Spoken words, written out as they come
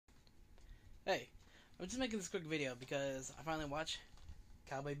Hey, I'm just making this quick video because I finally watched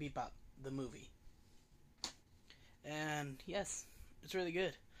Cowboy Bebop The Movie. And yes, it's really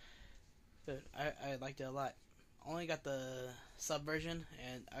good. I liked it a lot. Only got the sub version,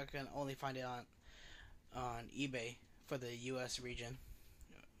 and I can only find it on eBay for the US region.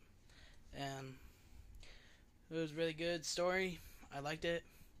 And it was really good story. I liked it.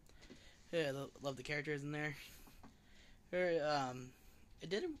 Yeah, I love the characters in there. It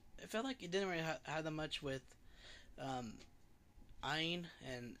didn't. It felt like it didn't really have that much with um, Ayn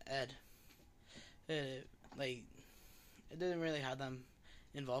and Ed. It, like it didn't really have them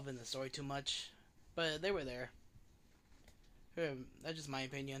involved in the story too much, but they were there. That's just my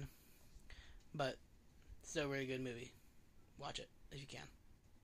opinion, but still a really good movie. Watch it if you can.